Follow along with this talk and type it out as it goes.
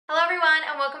everyone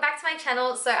and welcome back to my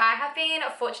channel. So I have been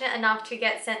fortunate enough to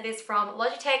get sent this from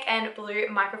Logitech and Blue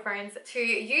microphones to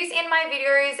use in my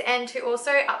videos and to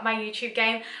also up my YouTube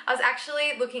game. I was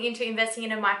actually looking into investing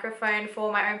in a microphone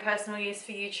for my own personal use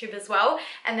for YouTube as well,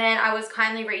 and then I was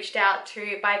kindly reached out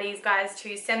to by these guys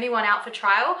to send me one out for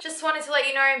trial. Just wanted to let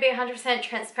you know and be 100%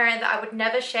 transparent that I would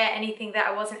never share anything that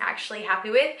I wasn't actually happy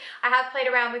with. I have played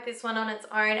around with this one on its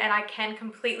own and I can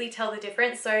completely tell the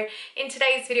difference. So in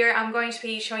today's video I'm going to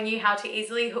be showing you how to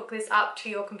easily hook this up to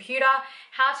your computer,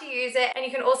 how to use it, and you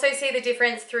can also see the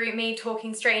difference through me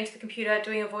talking straight into the computer,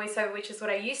 doing a voiceover, which is what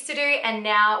I used to do, and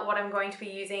now what I'm going to be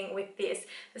using with this.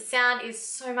 The sound is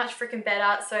so much freaking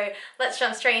better, so let's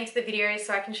jump straight into the video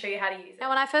so I can show you how to use it. Now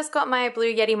when I first got my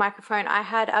Blue Yeti microphone, I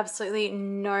had absolutely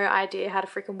no idea how to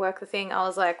freaking work the thing. I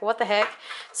was like, what the heck?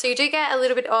 So you do get a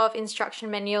little bit of instruction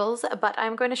manuals, but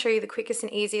I'm going to show you the quickest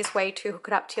and easiest way to hook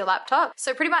it up to your laptop.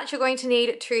 So pretty much you're going to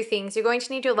need two things. You're going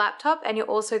to need your laptop and you're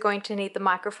also going to need the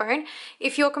microphone.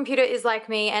 If your computer is like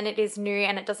me and it is new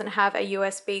and it doesn't have a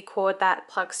USB cord that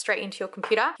plugs straight into your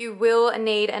computer, you will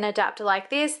need an adapter like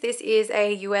this. This is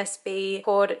a USB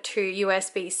cord to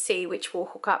USB-C, which will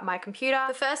hook up my computer.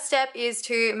 The first step is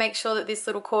to make sure that this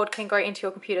little cord can go into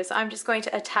your computer. So I'm just going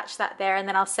to attach that there and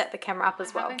then I'll set the camera up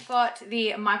as well. I haven't got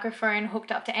the microphone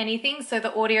hooked up to anything, so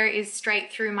the audio is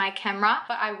straight through my camera,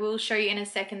 but I will show you in a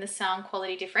second the sound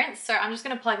quality difference. So I'm just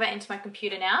going to plug that into my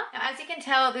computer now. Now, as you can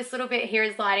tell, this little bit here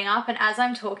is lighting up, and as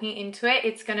I'm talking into it,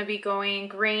 it's going to be going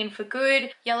green for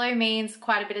good, yellow means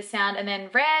quite a bit of sound, and then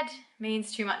red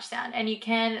means too much sound. And you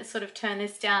can sort of turn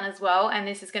this down as well, and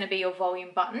this is going to be your volume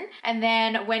button. And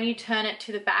then when you turn it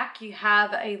to the back, you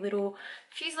have a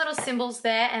few little symbols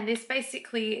there, and this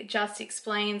basically just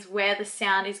explains where the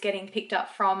sound is getting picked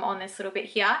up from on this little bit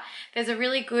here. There's a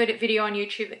really good video on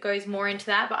YouTube that goes more into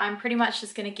that, but I'm pretty much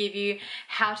just going to give you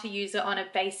how to use it on a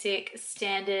basic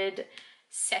standard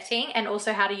setting, and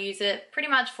also how to use it pretty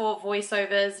much for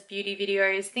voiceovers, beauty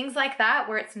videos, things like that,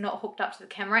 where it's not hooked up to the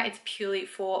camera, it's purely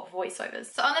for voiceovers.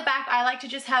 So on the back, I like to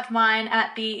just have mine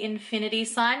at the infinity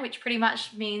sign, which pretty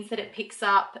much means that it picks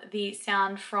up the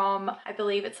sound from, I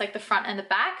believe it's like the front and the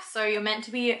back. So you're meant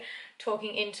to be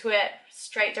talking into it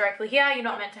straight directly here. You're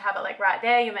not meant to have it like right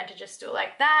there. You're meant to just do it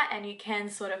like that, and you can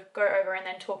sort of go over and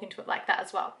then talk into it like that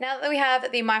as well. Now that we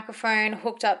have the microphone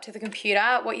hooked up to the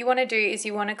computer, what you want to do is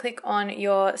you want to click on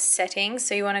your settings.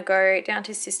 So you want to go down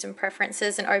to system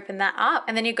preferences and open that up,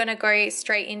 and then you're going to go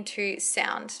straight into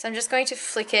sound. So I'm just going to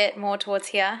flick it more towards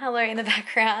here. Hello in the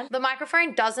background. The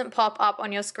microphone doesn't pop up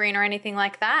on your screen or anything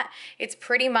like that. It's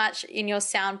pretty much in your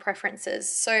sound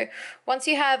preferences. So once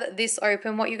you have this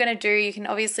open, what you're going to do, you can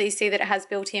obviously see that it has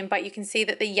built in, but you can see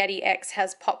that the Yeti X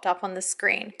has popped up on the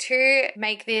screen. To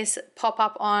make this pop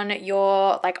up on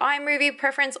your like iMovie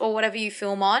preference or whatever you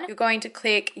film on, you're going to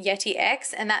click Yeti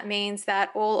X, and that means that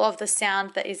all of the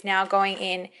sound that is now going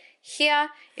in here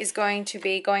is going to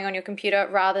be going on your computer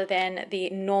rather than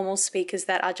the normal speakers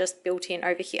that are just built in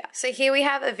over here. So here we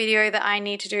have a video that I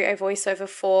need to do a voiceover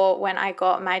for when I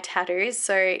got my tattoos.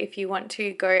 So if you want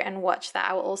to go and watch that,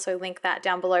 I will also link that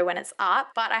down below when it's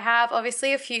up. But I have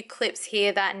obviously a few clips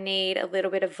here that need a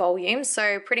little bit of volume.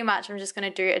 So pretty much I'm just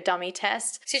going to do a dummy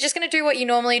test. So you're just going to do what you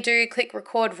normally do, click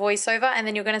record voiceover, and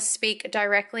then you're going to speak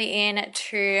directly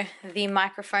into the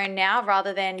microphone now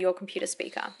rather than your computer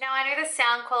speaker. Now I know the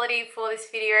sound quality for this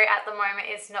video at the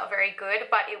moment is not very good,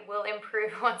 but it will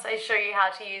improve once I show you how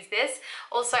to use this.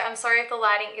 Also, I'm sorry if the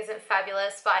lighting isn't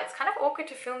fabulous, but it's kind of awkward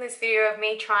to film this video of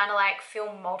me trying to like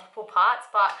film multiple parts,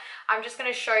 but I'm just going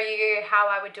to show you how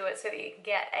I would do it so that you can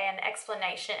get an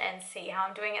explanation and see how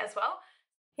I'm doing it as well.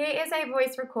 Here is a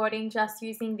voice recording just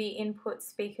using the input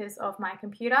speakers of my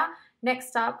computer.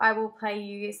 Next up, I will play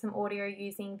you some audio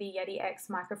using the Yeti X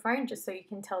microphone just so you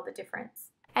can tell the difference.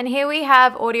 And here we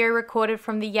have audio recorded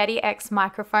from the Yeti X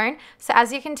microphone. So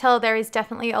as you can tell, there is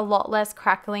definitely a lot less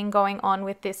crackling going on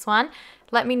with this one.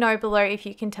 Let me know below if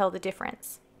you can tell the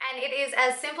difference. And it is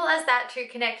as simple as that to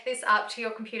connect this up to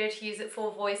your computer to use it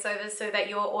for voiceovers so that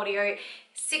your audio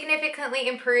significantly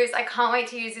improves. I can't wait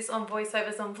to use this on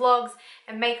voiceovers on vlogs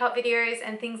and makeup videos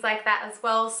and things like that as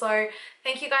well. So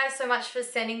thank you guys so much for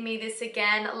sending me this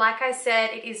again. Like I said,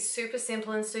 it is super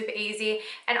simple and super easy,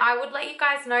 and I would let you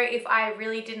guys know if I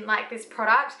really didn't like this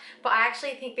product, but I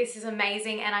actually think this is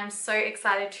amazing and I'm so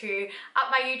excited to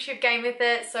up my YouTube game with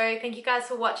it. So thank you guys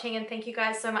for watching, and thank you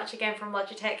guys so much again from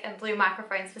Logitech and Blue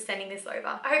microphones for sending this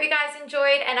over. I hope you guys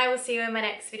enjoyed, and I will see you in my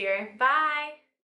next video. Bye!